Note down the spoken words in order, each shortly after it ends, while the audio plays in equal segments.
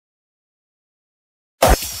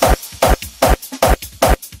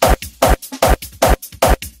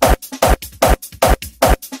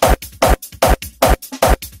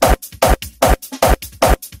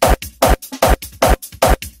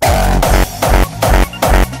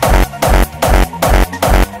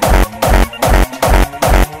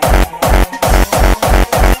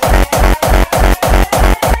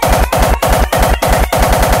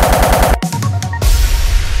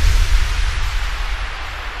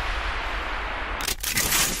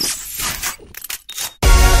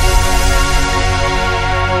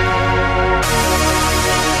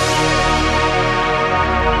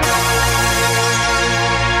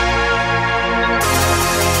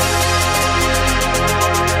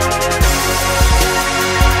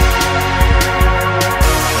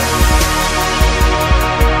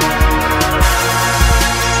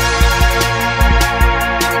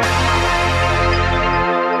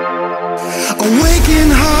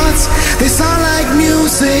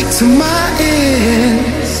to my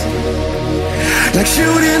ears, like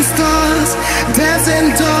shooting stars,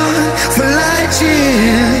 dancing dawn for light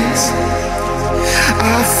years.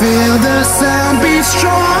 I feel the sound beat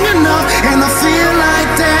strong enough, and I feel like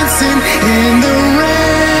dancing in the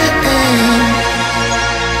rain,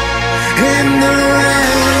 in the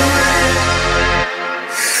rain.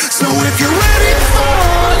 So if you're ready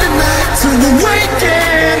for the night to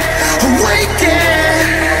awaken, awaken,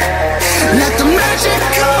 let the magic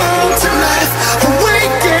come to life.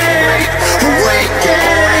 Awaken,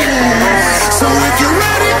 awaken. So if you're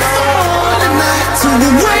ready for the night to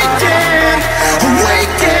awaken,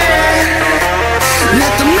 awaken,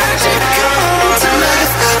 let the magic come to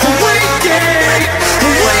life. Awaken,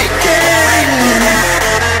 awaken.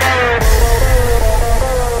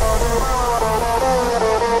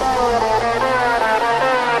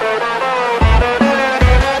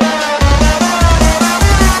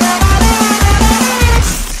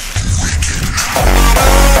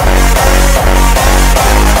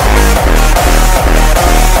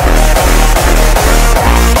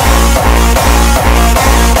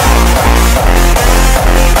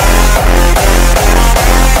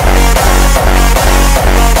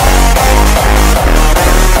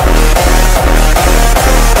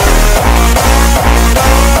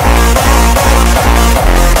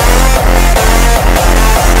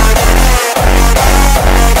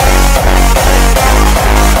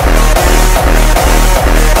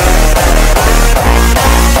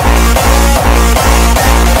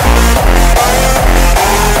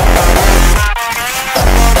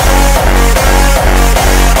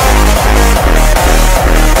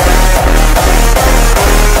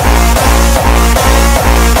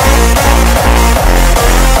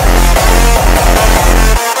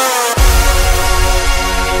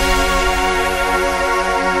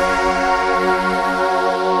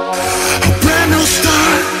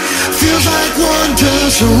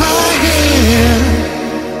 Right here,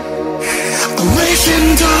 a racing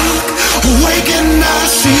dark, awaken, I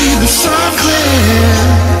see the sun clear.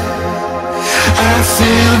 I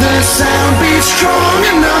feel the sound beat strong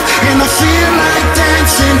enough, and I feel like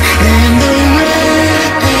dancing in the